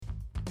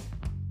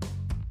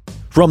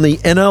From the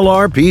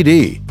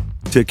NLRPD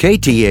to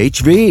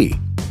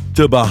KTHV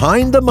to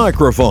Behind the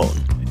Microphone,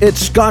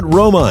 it's Scott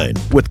Romine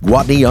with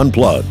Gwatney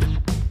Unplugged.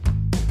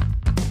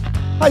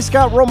 Hi,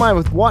 Scott Romine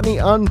with Gwatney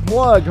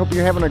Unplugged. Hope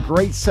you're having a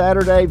great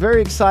Saturday.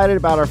 Very excited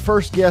about our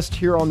first guest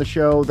here on the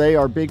show. They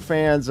are big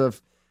fans of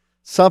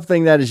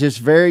something that is just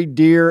very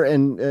dear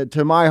and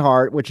to my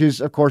heart, which is,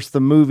 of course,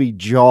 the movie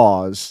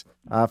Jaws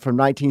from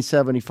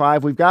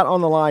 1975. We've got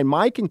on the line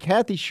Mike and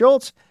Cathy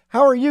Schultz.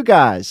 How are you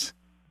guys?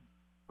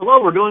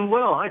 Hello, we're doing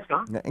well. Hi,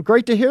 Scott.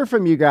 Great to hear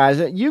from you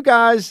guys. You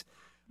guys,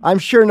 I'm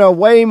sure, know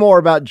way more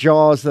about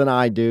Jaws than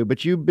I do,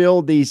 but you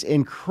build these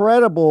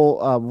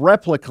incredible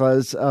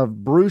replicas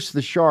of Bruce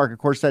the Shark. Of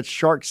course, that's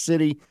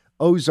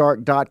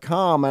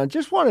SharkCityOzark.com. And I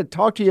just want to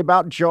talk to you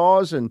about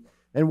Jaws and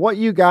what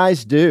you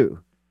guys do.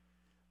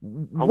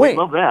 Oh, we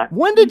love that.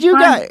 When did you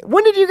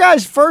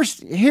guys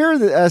first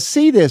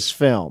see this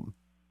film?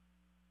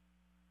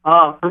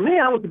 For me,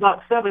 I was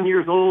about 8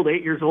 years old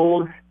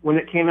when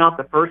it came out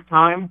the first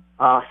time.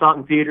 Saw it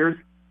in theaters,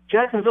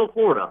 Jacksonville,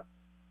 Florida.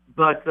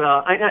 But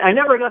I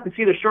never got to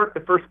see the shark the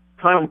first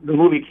time the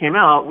movie came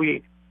out.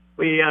 We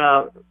big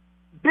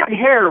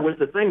hair was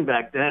the thing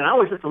back then. I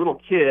was just a little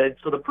kid,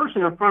 so the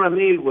person in front of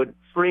me would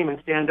scream and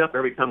stand up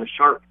every time the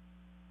shark,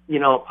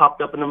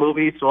 popped up in the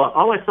movie. So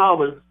all I saw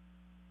was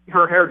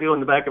her hairdo in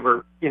the back of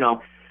her,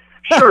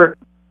 shirt.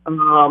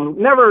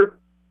 Never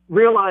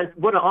realized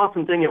what an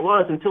awesome thing it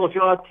was until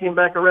Jaws came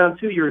back around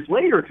 2 years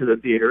later to the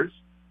theaters,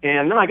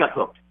 and then I got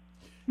hooked,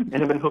 and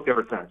have been hooked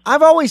ever since.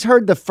 I've always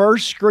heard the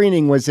first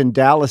screening was in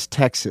Dallas,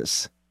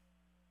 Texas.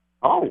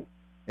 Oh.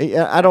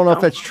 I don't know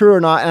if that's true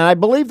or not, and I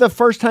believe the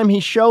first time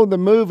he showed the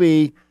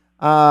movie,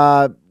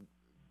 Ben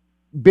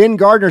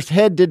Gardner's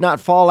head did not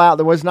fall out.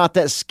 There was not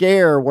that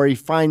scare where he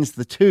finds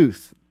the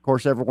tooth. Of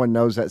course, everyone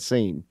knows that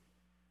scene.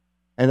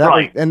 And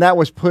that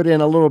was put in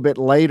a little bit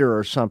later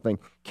or something.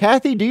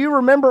 Cathy, do you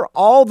remember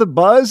all the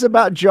buzz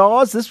about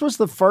Jaws? This was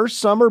the first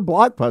summer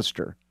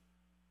blockbuster.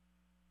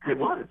 It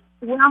was.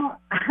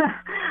 Well,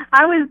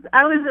 I was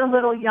a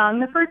little young.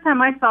 The first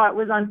time I saw it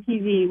was on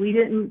TV. We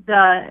didn't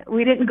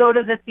go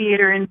to the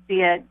theater and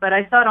see it, but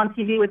I saw it on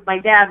TV with my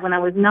dad when I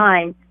was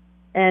 9.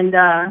 And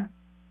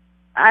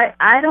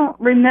I don't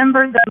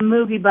remember the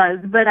movie buzz,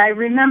 but I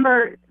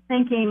remember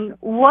thinking,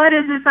 what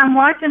is this I'm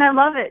watching? I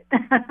love it.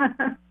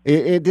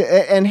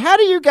 And how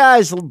do you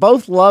guys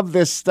both love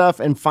this stuff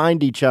and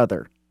find each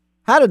other?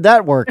 How did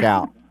that work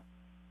out?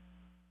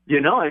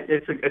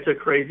 It's a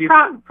crazy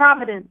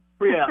Providence.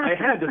 Yeah, I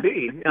had to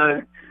be.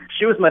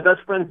 She was my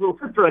best friend's little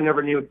sister I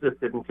never knew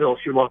existed until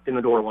she walked in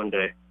the door one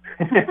day.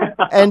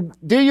 And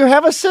do you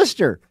have a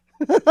sister?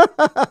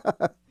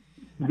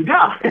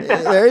 Yeah.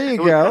 There you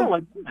go.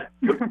 Like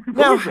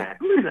Now,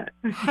 Who is that?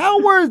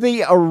 How were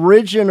the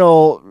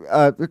original,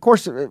 of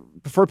course,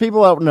 for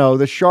people that don't know,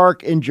 the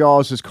shark in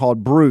Jaws is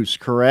called Bruce,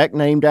 correct?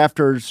 Named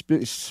after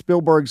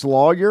Spielberg's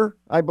lawyer,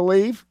 I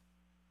believe?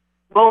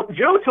 Well,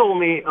 Joe told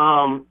me,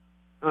 Joe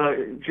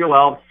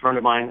Alves, a friend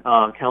of mine,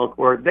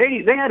 Calicor,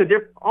 they had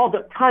all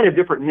the kind of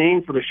different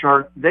names for the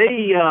shark.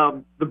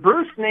 The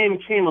Bruce name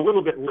came a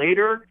little bit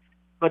later,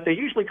 but they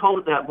usually called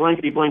it that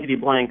blankety blankety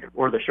blank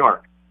or the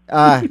shark.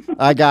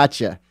 I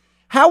gotcha.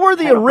 How were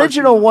the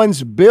original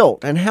ones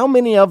built, and how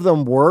many of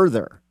them were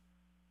there?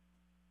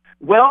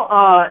 Well,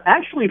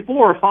 actually 4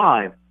 or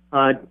 5.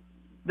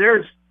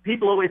 There's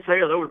people always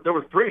say there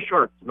was 3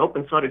 sharks: an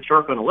open-sided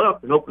shark on the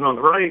left, an open on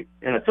the right,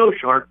 and a tow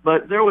shark.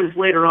 But there was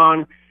later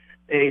on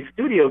a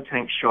studio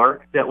tank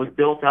shark that was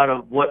built out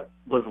of what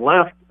was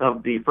left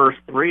of the first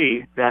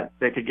 3 that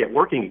they could get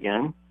working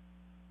again.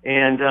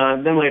 And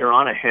then later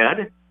on a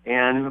head,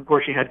 and of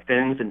course you had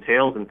fins and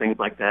tails and things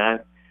like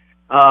that.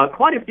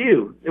 Quite a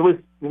few. It was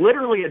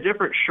literally a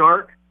different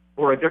shark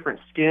or a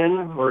different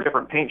skin or a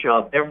different paint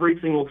job every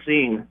single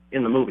scene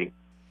in the movie.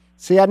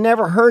 See, I'd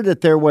never heard that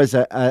there was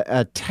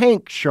a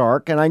tank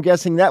shark, and I'm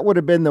guessing that would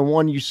have been the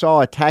one you saw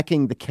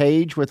attacking the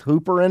cage with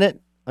Hooper in it.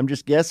 I'm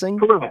just guessing.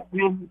 Correct.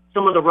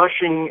 Some of the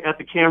rushing at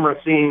the camera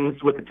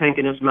scenes with the tank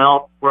in his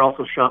mouth were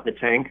also shot in the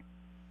tank.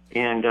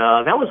 And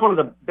that was one of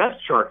the best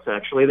sharks,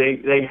 actually.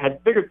 They had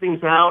figured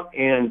things out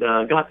and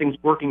got things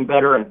working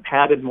better and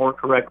padded more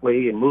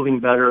correctly and moving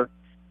better.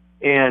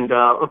 And,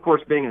 of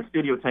course, being in a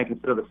studio tank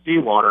instead of the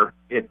seawater,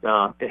 it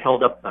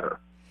held up better.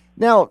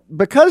 Now,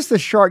 because the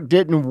shark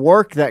didn't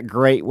work that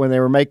great when they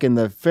were making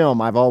the film,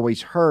 I've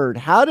always heard,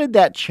 how did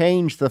that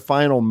change the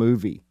final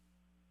movie?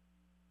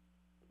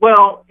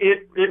 Well,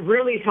 it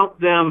really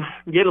helped them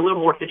get a little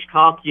more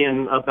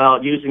Hitchcockian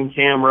about using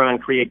camera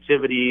and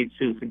creativity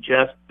to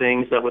suggest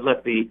things that would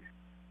let the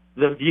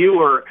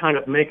viewer kind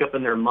of make up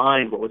in their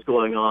mind what was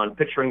going on,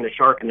 picturing the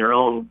shark in their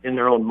own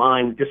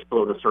mind just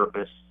below the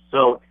surface.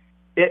 So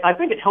I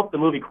think it helped the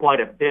movie quite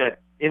a bit.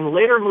 In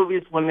later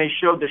movies, when they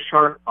showed the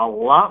shark a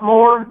lot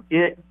more,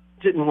 it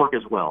didn't work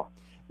as well.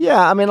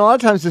 Yeah, I mean, a lot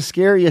of times the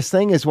scariest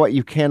thing is what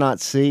you cannot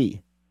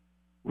see.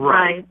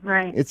 Right.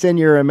 It's in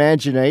your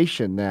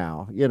imagination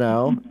now,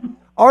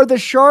 Are the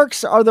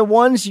sharks, are the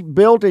ones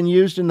built and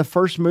used in the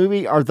first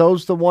movie, are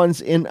those the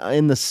ones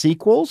in the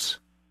sequels?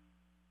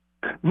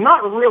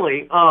 Not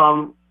really.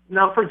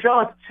 Now, for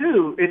Jaws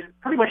 2, it's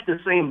pretty much the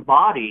same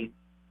body,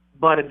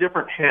 but a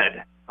different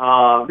head.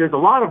 There's a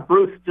lot of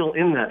Bruce still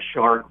in that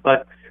shark,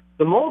 but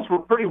the molds were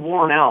pretty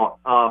worn out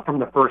from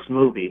the first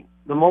movie.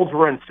 The molds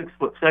were in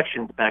 6-foot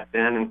sections back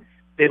then, and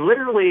they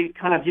literally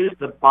kind of used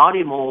the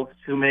body molds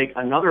to make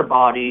another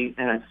body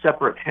and a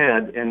separate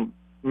head and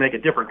make a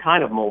different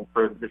kind of mold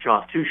for the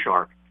Jaws 2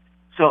 shark.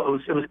 So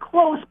it was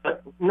close,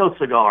 but no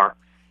cigar.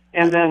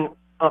 And then,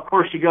 of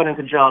course, you got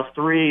into Jaws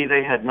 3,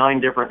 they had 9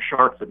 different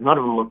sharks, but none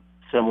of them looked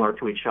similar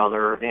to each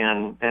other,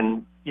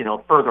 and you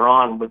know, further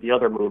on with the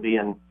other movie,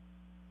 and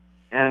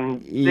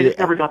they just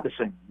never got the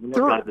same.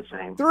 Never got it the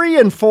same. 3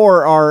 and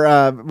 4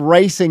 are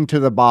racing to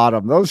the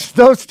bottom.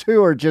 Those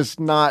two are just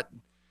not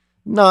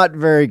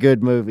very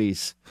good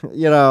movies.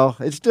 You know,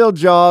 it's still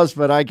Jaws,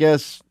 but I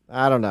guess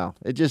I don't know.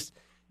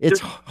 It's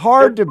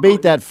hard to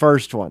beat that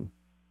first one.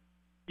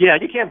 Yeah,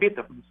 you can't beat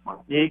the first one.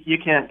 You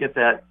can't get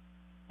that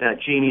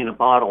genie in a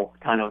bottle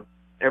kind of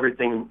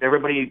everything.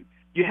 Everybody.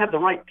 You had the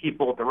right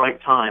people at the right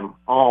time,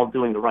 all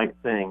doing the right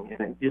thing,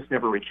 and it just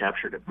never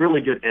recaptured it. Really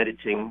good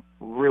editing,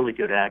 really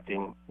good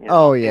acting. You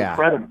know, oh, yeah.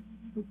 Incredible.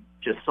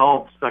 Just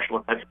solved special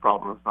effects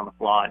problems on the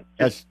fly.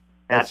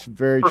 That's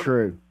very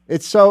true.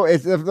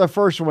 The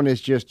first one is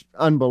just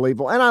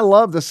unbelievable, and I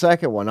love the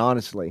second one,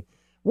 honestly.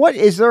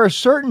 Is there a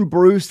certain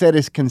Bruce that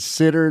is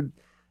considered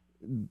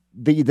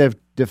the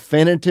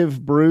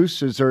definitive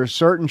Bruce? Is there a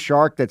certain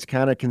shark that's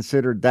kind of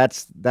considered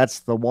that's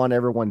the one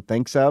everyone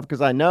thinks of?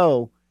 Because I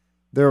know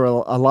there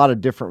are a lot of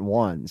different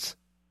ones.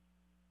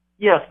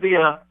 Yes,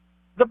 the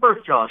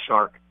first Jaws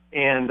shark,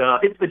 and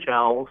it's the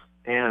jowls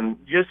and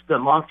just the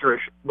monsterish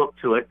look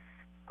to it.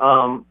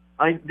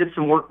 I did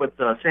some work with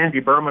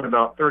Sandy Berman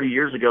about 30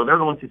 years ago. They're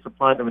the ones who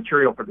supplied the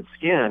material for the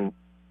skin,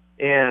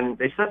 and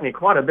they sent me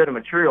quite a bit of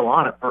material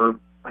on it for,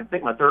 I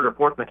think, my 3rd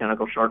or 4th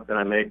mechanical shark that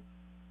I made.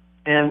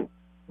 And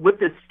with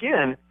this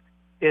skin,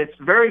 it's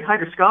very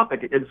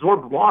hygroscopic. It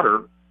absorbed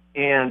water,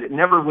 and it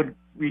never would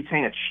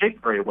retain its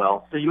shape very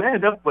well. So you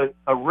ended up with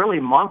a really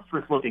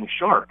monstrous-looking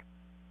shark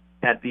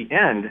at the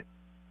end,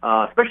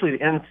 especially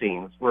the end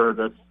scenes, where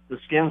the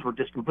skins were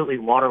just completely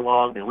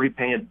waterlogged and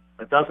repainted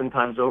a dozen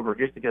times over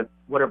just to get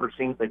whatever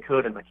scenes they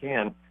could in the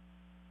can.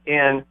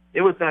 And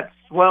it was that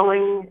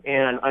swelling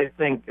and, I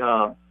think,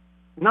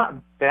 not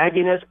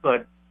bagginess,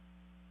 but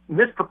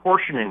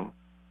misproportioning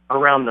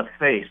around the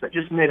face that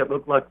just made it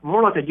look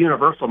more like a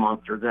universal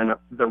monster than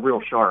the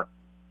real shark,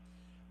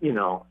 you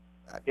know.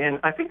 And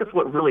I think that's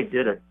what really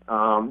did it.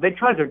 They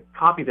tried to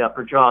copy that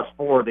for Jaws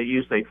 4. They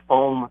used a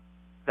foam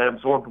that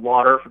absorbed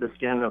water for the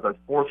skin of the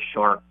 4th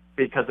shark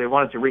because they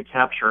wanted to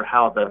recapture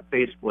how the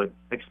face would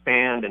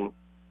expand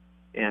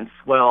and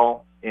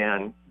swell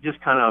and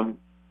just kind of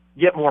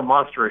get more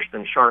monsterish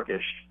than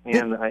sharkish.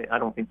 And I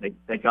don't think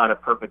they got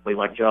it perfectly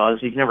like Jaws.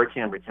 You never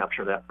can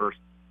recapture that first.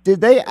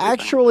 Did they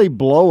actually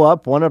blow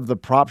up one of the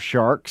prop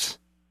sharks?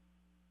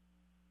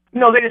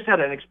 No, they just had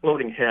an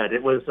exploding head.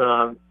 It was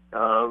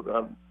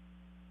a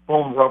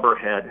foam rubber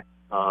head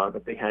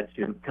that they had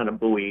to kind of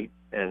buoy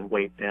and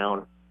weight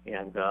down,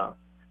 and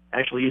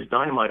actually used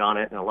dynamite on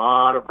it and a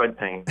lot of red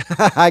paint.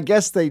 I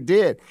guess they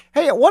did.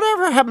 Hey,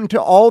 whatever happened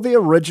to all the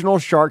original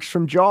sharks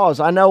from Jaws?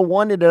 I know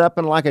one ended up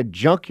in like a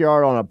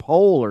junkyard on a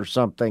pole or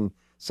something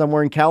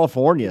somewhere in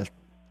California,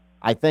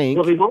 I think.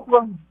 Well, they've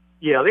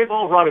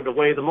all rotted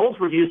away. The molds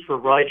were used for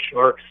ride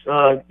sharks.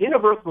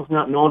 Universal's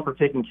not known for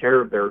taking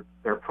care of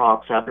their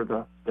props after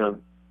the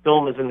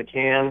film is in the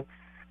can.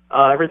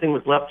 Everything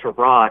was left to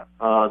rot.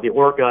 The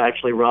Orca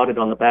actually rotted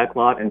on the back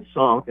lot and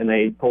sunk, and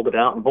they pulled it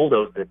out and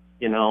bulldozed it.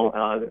 You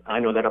know, I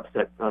know that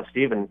upset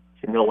Steven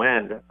to no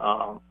end.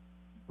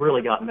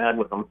 Really got mad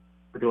with them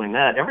for doing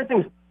that.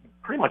 Everything's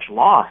pretty much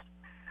lost.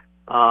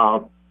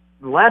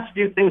 The last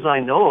few things I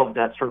know of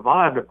that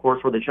survived, of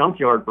course, were the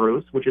junkyard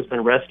Bruce, which has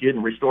been rescued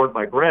and restored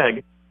by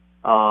Greg,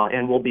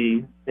 and will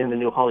be in the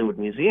New Hollywood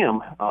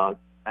Museum,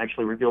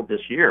 actually revealed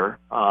this year.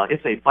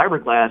 It's a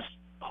fiberglass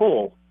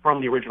hole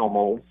from the original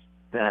molds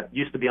that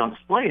used to be on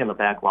display in the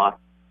back lot.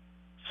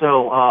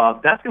 So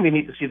that's going to be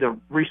neat to see the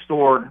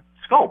restored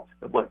sculpt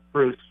of what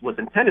Bruce was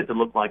intended to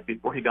look like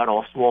before he got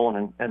all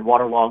swollen and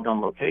waterlogged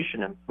on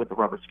location and with the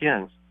rubber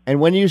skins. And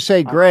when you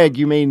say Greg,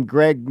 you mean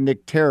Greg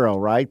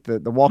Nicotero, right? The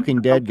Walking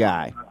Dead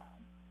guy.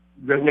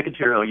 Greg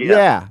Nicotero,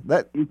 yeah.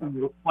 Yeah.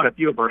 Quite a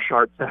few of our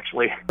sharks,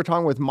 actually. We're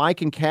talking with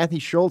Mike and Cathy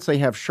Schultz. They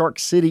have Shark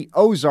City,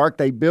 Ozark.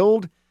 They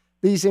build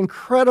these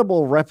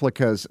incredible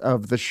replicas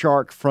of the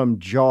shark from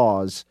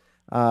Jaws.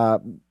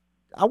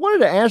 I wanted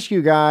to ask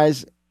you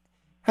guys,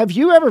 have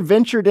you ever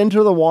ventured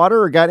into the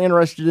water or got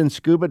interested in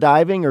scuba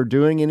diving or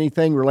doing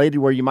anything related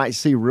where you might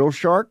see real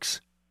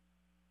sharks?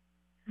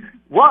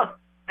 Well,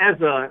 as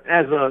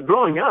a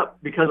growing up,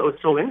 because I was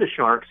so into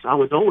sharks, I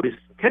was always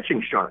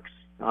catching sharks,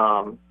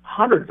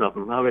 hundreds of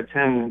them. I would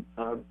attend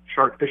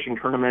shark fishing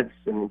tournaments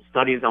and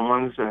studies on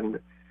ones, and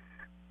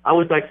I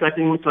was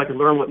dissecting them so I could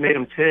learn what made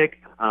them tick.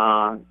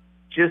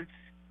 Just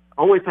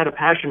always had a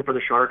passion for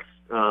the sharks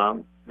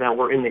that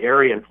were in the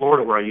area in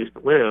Florida where I used to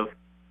live,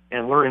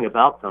 and learning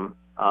about them.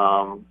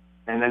 And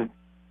then,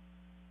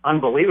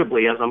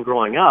 unbelievably, as I'm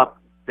growing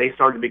up, they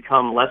started to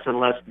become less and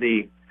less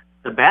the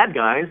the bad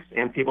guys,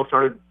 and people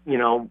started,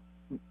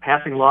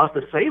 passing laws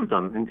to save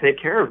them and take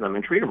care of them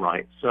and treat them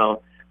right.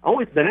 So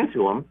always been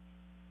into them.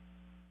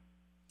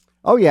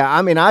 Oh, yeah.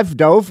 I mean, I've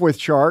dove with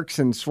sharks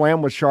and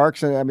swam with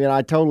sharks, and I mean,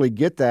 I totally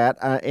get that.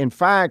 In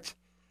fact,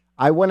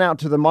 I went out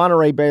to the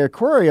Monterey Bay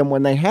Aquarium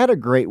when they had a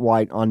great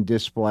white on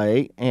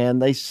display,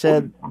 and they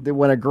said that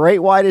when a great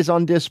white is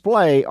on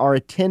display, our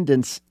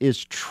attendance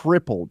is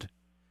tripled.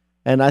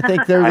 And I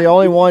think they're the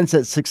only ones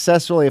that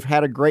successfully have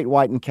had a great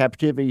white in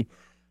captivity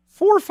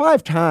 4 or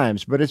 5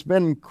 times, but it's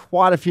been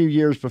quite a few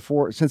years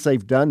since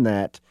they've done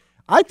that.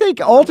 I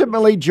think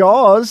ultimately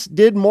Jaws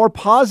did more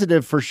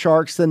positive for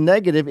sharks than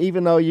negative,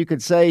 even though you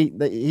could say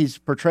that he's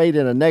portrayed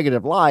in a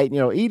negative light,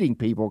 eating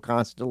people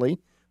constantly.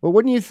 But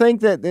wouldn't you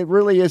think that it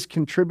really has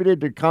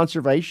contributed to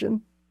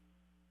conservation?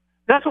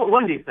 That's what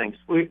Wendy thinks.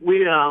 We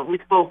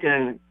spoke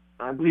in,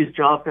 I believe,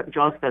 Jaws Fest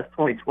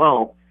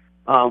 2012,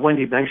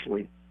 Wendy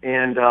Benchley.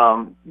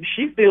 And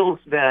she feels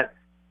that,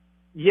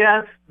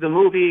 yes, the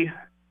movie,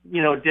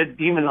 did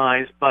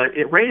demonize, but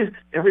it raised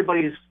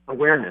everybody's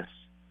awareness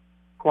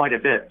quite a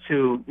bit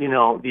to,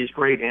 these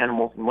great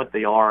animals and what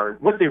they are,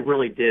 what they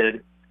really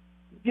did.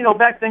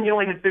 Back then you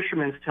only had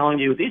fishermen telling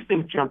you these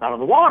things jump out of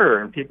the water,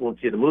 and people would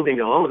see the movie and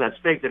go, oh, that's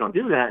fake, they don't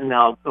do that. And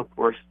now, of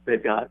course,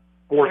 they've got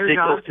 4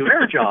 sequels to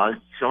Air Jaws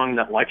showing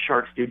that white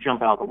sharks do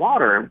jump out of the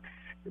water.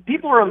 And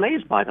people are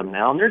amazed by them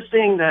now, and they're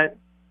seeing that,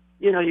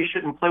 you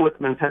shouldn't play with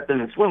them and pet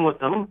them and swim with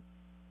them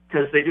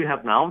because they do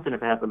have mouths, and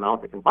if they have a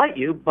mouth, they can bite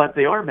you, but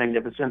they are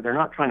magnificent. They're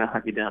not trying to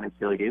hunt you down and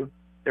kill you.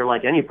 They're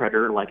like any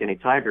predator, like any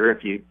tiger.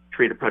 If you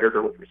treat a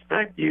predator with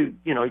respect, you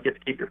get to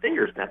keep your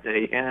fingers that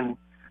day and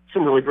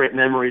some really great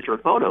memories or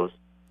photos.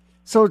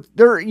 So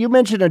you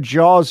mentioned a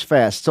Jaws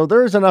Fest. So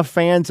there's enough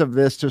fans of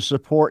this to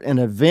support an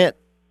event,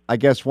 I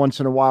guess, once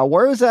in a while.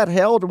 Where is that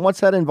held, and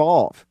what's that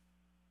involve?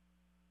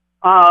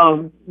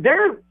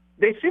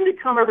 They seem to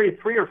come every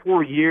 3 or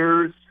 4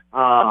 years.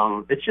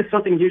 It's just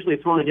something usually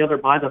thrown together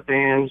by the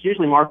fans,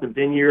 usually Martha's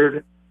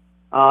Vineyard.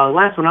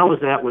 Last one I was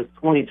at was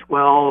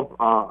 2012.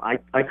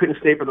 I couldn't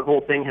stay for the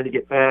whole thing, had to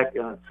get back.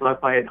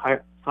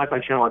 Sci-Fi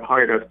Channel had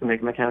hired us to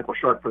make a mechanical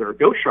shark for their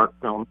Ghost Shark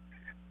film.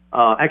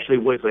 Actually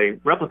was a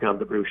replica of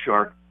the Bruce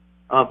shark.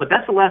 But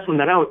that's the last one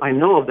that I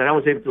know of that I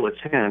was able to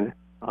attend.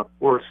 Of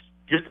course,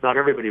 just about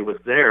everybody was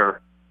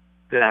there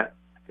that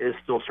is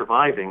still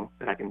surviving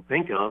that I can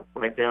think of,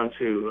 right down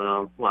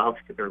to,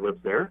 Alexander lives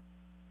there.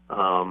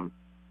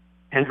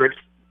 Hendricks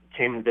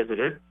came and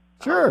visited.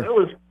 Sure. It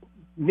was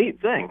a neat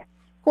thing.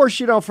 Of course,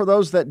 for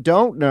those that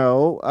don't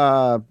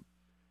know,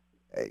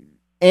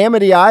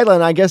 Amity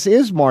Island, I guess,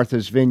 is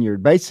Martha's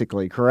Vineyard,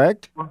 basically,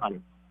 correct?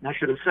 Right. I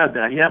should have said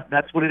that. Yep,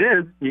 that's what it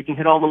is. You can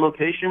hit all the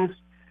locations.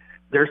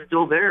 They're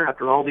still there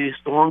after all these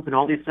storms and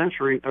all these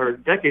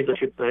decades, I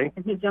should say.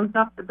 And he jumps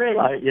off the bridge.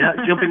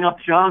 Jumping off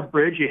Jaws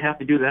Bridge. You have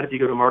to do that if you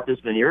go to Martha's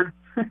Vineyard.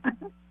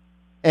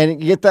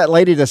 And you get that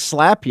lady to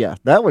slap you.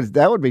 That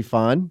would be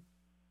fun.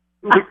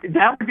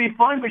 That would be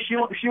fun, but she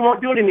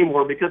won't do it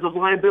anymore because of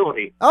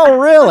liability. Oh,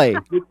 really?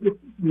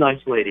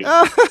 Nice lady.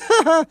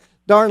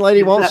 Darn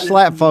lady won't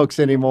slap folks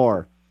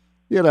anymore.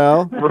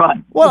 Right.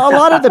 Well, a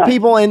lot of the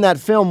people in that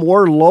film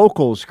were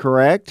locals,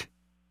 correct?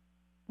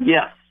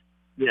 Yes.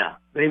 Yeah.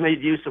 They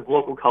made use of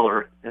local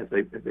color, as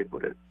they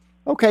put it.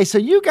 Okay, so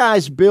you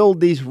guys build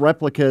these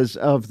replicas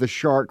of the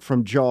shark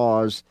from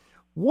Jaws.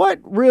 What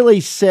really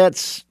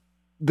sets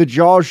the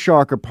Jaws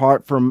shark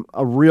apart from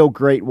a real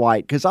great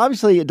white? Because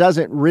obviously it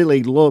doesn't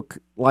really look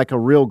like a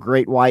real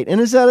great white.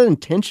 And is that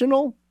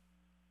intentional?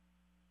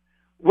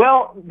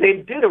 Well, they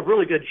did a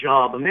really good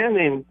job. A man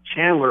named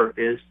Chandler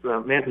is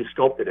the man who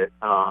sculpted it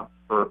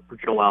for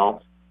Joe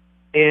Alves.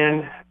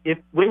 And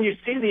when you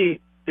see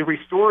the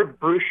restored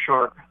Bruce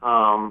shark,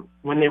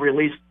 when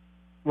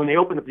they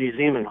opened the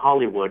museum in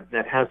Hollywood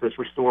that has this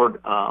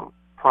restored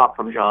prop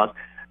from Jaws,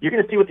 you're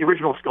going to see what the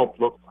original sculpt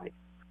looked like.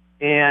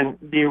 And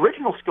the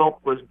original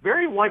sculpt was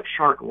very white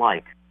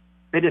shark-like.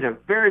 They did a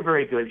very,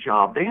 very good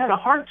job. They had a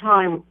hard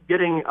time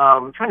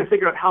trying to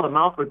figure out how the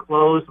mouth would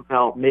close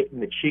without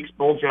making the cheeks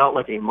bulge out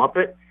like a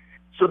Muppet.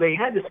 So they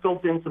had to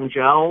sculpt in some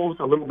jowls,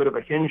 a little bit of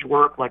a hinge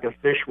work like a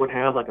fish would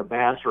have, like a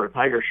bass or a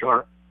tiger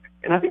shark.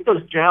 And I think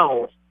those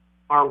jowls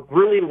are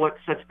really what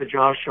sets the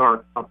Jaws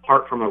shark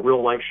apart from a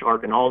real-life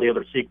shark and all the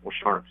other sequel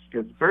sharks. It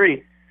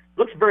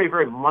looks very,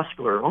 very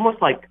muscular,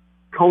 almost like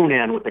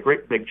Conan with the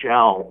great big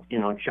jowl,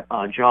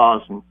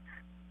 jaws, and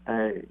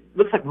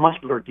looks like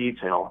muscular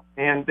detail.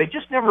 And they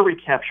just never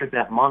recaptured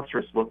that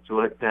monstrous look to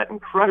it, that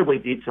incredibly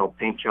detailed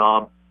paint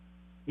job.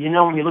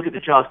 When you look at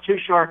the Jaws 2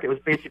 shark, it was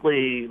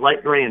basically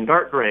light gray and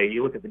dark gray.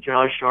 You look at the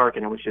Jaws shark,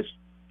 and it was just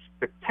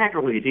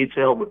spectacularly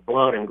detailed with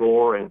blood and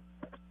gore and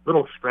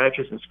little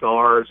scratches and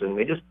scars, and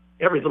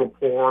every little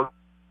pore.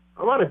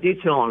 A lot of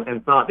detail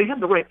and thought. They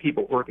had the right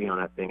people working on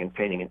that thing and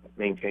painting it,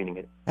 maintaining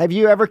it. Have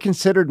you ever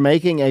considered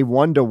making a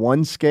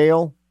 1-to-1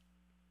 scale?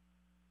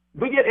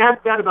 We get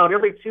asked that about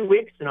every 2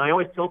 weeks, and I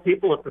always tell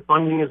people if the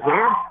funding is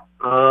there,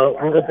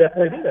 we'll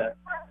definitely do that.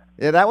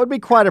 Yeah, that would be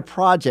quite a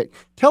project.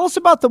 Tell us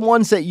about the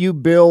ones that you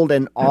build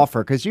and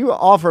offer, because you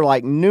offer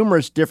like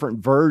numerous different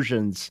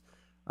versions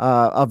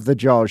of the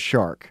Jaws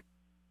shark.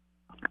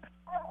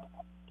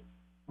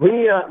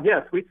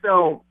 Yes, we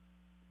sell.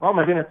 Oh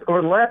my goodness!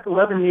 Over the last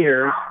 11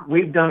 years,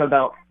 we've done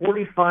about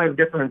 45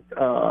 different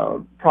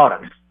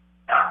products,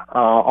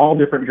 all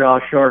different jaw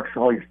sharks,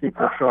 all your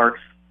sequel sharks.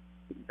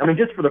 I mean,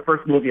 just for the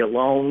first movie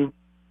alone,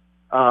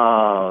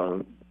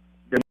 there'll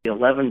be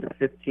 11 to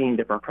 15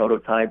 different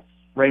prototypes,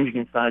 ranging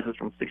in sizes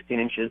from 16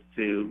 inches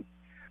to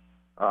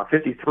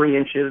 53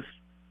 inches.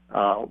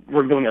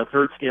 We're doing a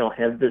third scale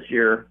head this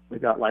year.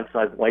 We've got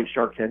life-size white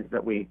shark heads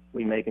that we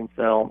make and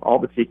sell. All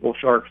the sequel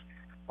sharks,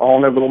 all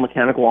in their little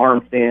mechanical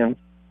arm stands.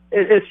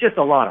 It's just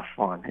a lot of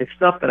fun. It's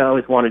stuff that I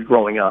always wanted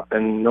growing up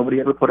and nobody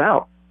ever put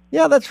out.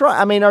 Yeah, that's right.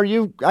 I mean,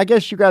 I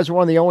guess you guys are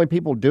one of the only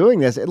people doing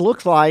this. It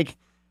looks like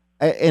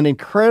an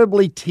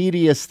incredibly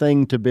tedious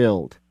thing to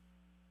build.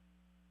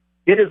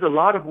 It is a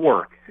lot of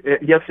work.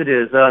 Yes, it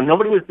is.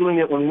 Nobody was doing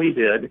it when we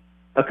did.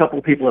 A couple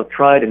of people have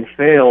tried and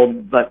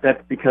failed, but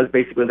that's because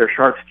basically their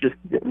sharks just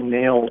didn't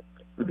nail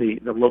the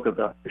look of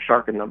the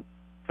shark in the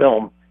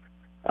film.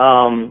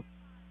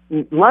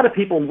 A lot of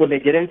people, when they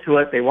get into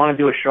it, they want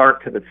to do a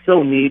shark because it's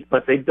so neat,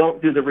 but they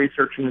don't do the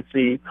research and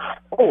see,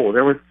 oh,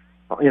 there was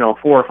 4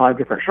 or 5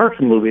 different sharks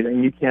in the movie,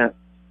 then you can't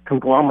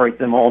conglomerate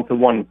them all into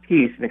one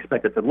piece and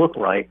expect it to look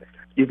right.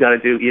 You've got to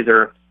do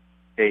either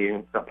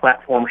a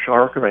platform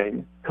shark or a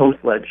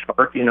coast-led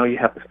shark. You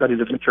have to study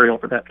the material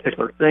for that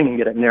particular thing and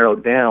get it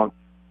narrowed down.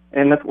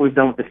 And that's what we've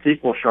done with the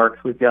sequel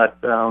sharks. We've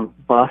got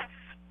busts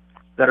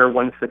that are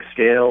 1/6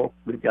 scale.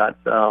 We've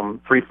got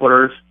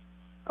 3-footers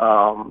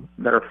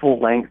that are full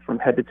length from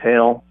head to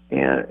tail.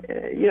 And,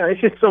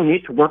 it's just so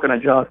neat to work on a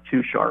Jaws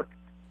 2 shark.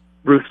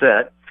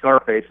 Roussette,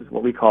 Scarface is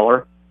what we call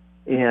her.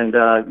 And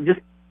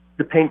just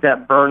to paint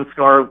that burn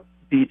scar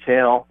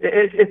detail,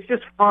 it's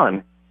just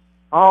fun.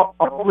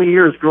 All the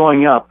years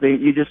growing up,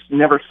 you just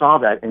never saw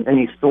that in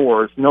any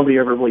stores. Nobody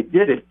ever really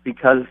did it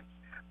because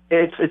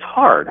it's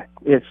hard.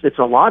 It's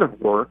a lot of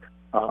work.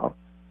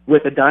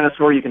 With a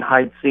dinosaur, you can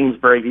hide seams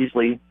very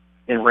easily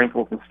in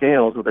wrinkles and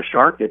scales. With a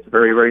shark, it's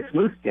very, very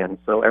smooth skin,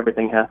 so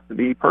everything has to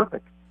be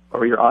perfect,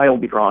 or your eye will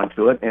be drawn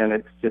to it, and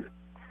it's just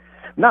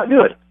not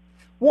good.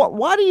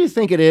 Why do you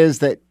think it is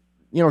that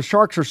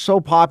sharks are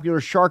so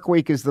popular? Shark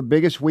Week is the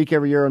biggest week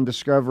every year on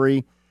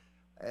Discovery.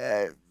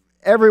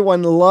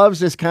 Everyone loves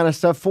this kind of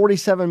stuff,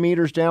 47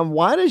 meters down.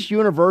 Why does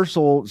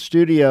Universal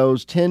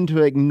Studios tend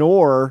to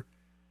ignore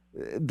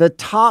the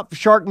top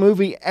shark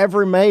movie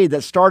ever made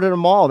that started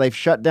them all? They've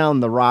shut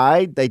down the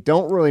ride. They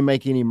don't really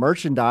make any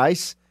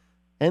merchandise,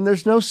 and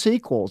there's no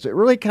sequels. It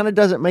really kind of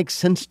doesn't make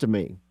sense to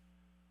me.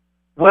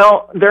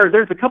 Well,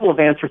 there's a couple of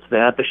answers to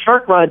that. The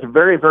shark ride's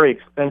very, very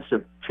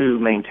expensive to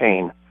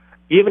maintain.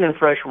 Even in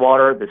fresh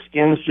water, the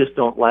skins just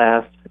don't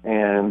last,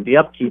 and the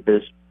upkeep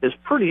is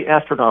pretty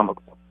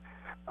astronomical.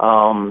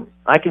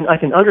 I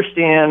can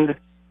understand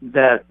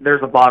that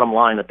there's a bottom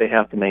line that they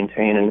have to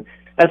maintain. And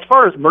as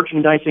far as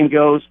merchandising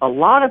goes, a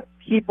lot of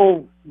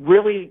people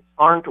really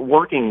aren't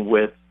working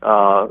with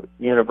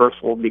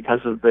Universal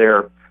because of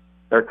their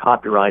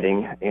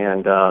copywriting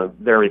and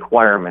their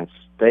requirements.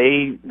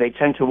 They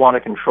tend to want to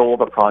control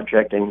the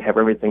project and have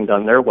everything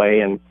done their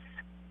way. And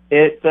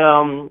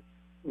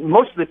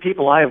most of the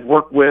people I have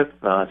worked with,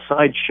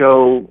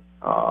 Sideshow,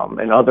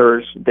 and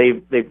others,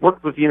 they've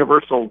worked with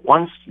Universal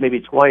once, maybe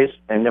twice,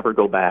 and never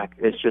go back.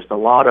 It's just a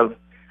lot of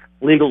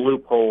legal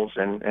loopholes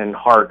and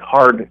hard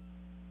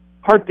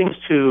things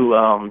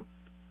to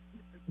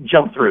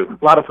jump through.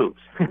 A lot of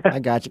hoops. I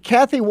got you.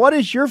 Cathy, what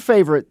is your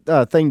favorite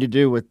thing to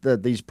do with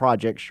these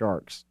Project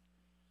Sharks?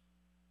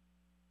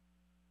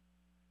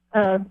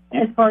 As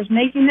far as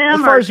making them?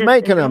 As far as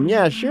making them,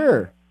 yeah,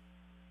 sure.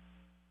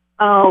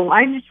 Oh,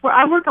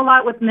 I work a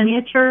lot with the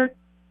miniature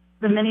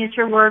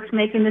works,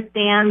 making the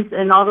stands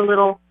and all the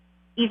little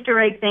Easter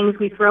egg things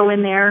we throw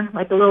in there,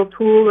 like a little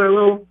tool or a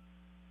little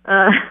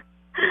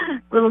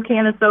little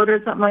can of soda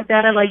or something like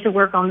that. I like to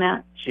work on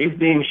that. She's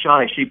being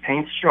shy. She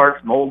paints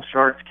sharks, molds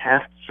sharks,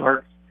 casts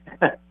sharks.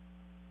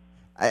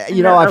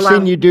 I've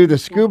seen you do the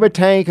scuba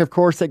tank, of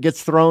course, that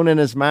gets thrown in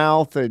his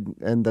mouth,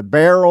 and the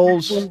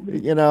barrels.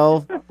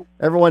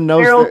 Everyone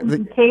knows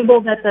the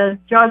cable that the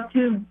Jaws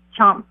 2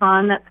 chomps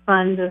on. That's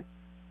fun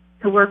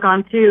to work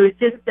on too. It's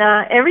just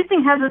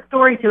everything has a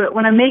story to it.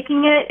 When I'm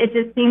making it, it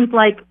just seems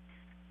like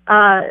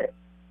try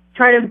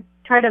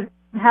to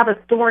have a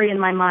story in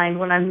my mind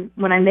when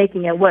I'm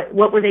making it. What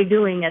were they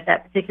doing at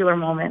that particular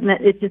moment? And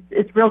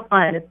it's real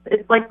fun.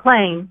 It's like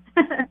playing.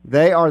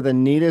 They are the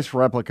neatest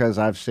replicas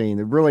I've seen.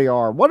 They really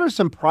are. What are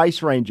some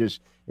price ranges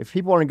if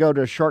people want to go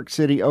to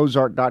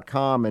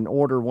sharkcityozark.com and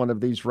order one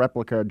of these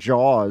replica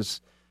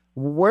Jaws?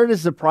 Where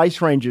does the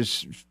price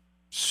ranges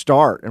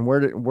start, and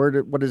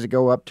what does it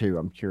go up to?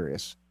 I'm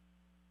curious.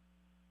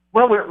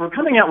 Well, we're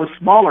coming out with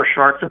smaller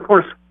sharks. Of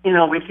course, we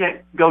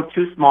can't go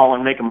too small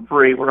and make them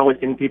free. We're always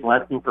getting people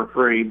asking for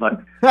free.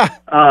 But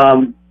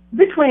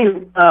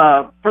between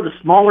for the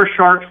smaller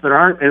sharks that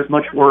aren't as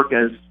much work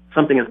as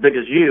something as big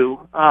as you,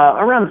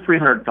 around the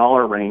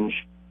 $300 range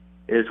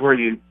is where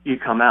you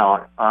come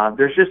out.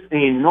 There's just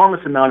an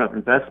enormous amount of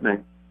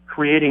investment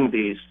creating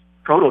these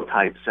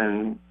prototypes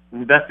and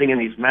investing in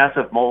these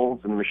massive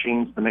molds and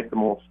machines to make the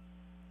molds.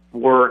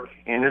 work,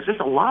 and there's just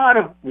a lot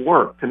of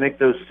work to make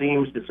those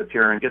seams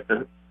disappear and get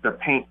the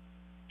paint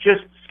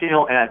just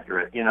scale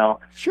accurate, you know.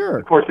 Sure.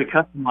 Of course, we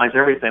customize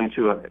everything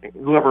to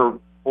whoever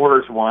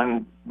orders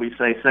one. We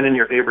say, send in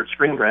your favorite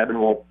screen grab, and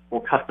we'll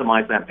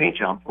customize that paint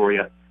job for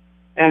you.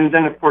 And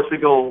then, of course, we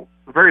go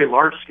very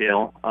large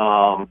scale.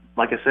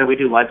 Like I said, we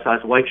do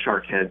life-size white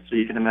shark heads, so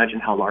you can imagine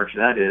how large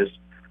that is.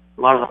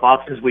 A lot of the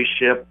boxes we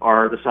ship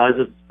are the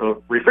sizes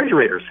of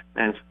refrigerators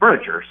and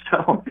furniture,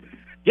 so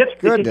it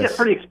can get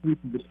pretty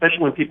expensive, especially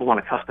when people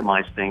want to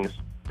customize things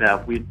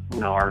that we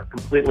are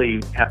completely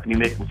have to be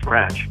made from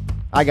scratch.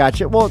 I got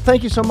you. Well,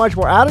 thank you so much.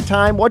 We're out of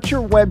time. What's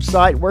your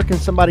website? Where can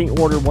somebody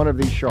order one of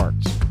these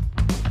sharks?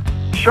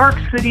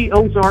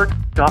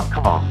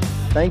 SharkCityOzark.com.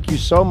 Thank you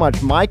so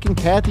much, Mike and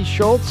Cathy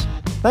Schultz.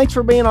 Thanks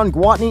for being on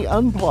Gwatney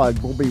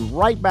Unplugged. We'll be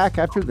right back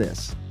after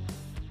this.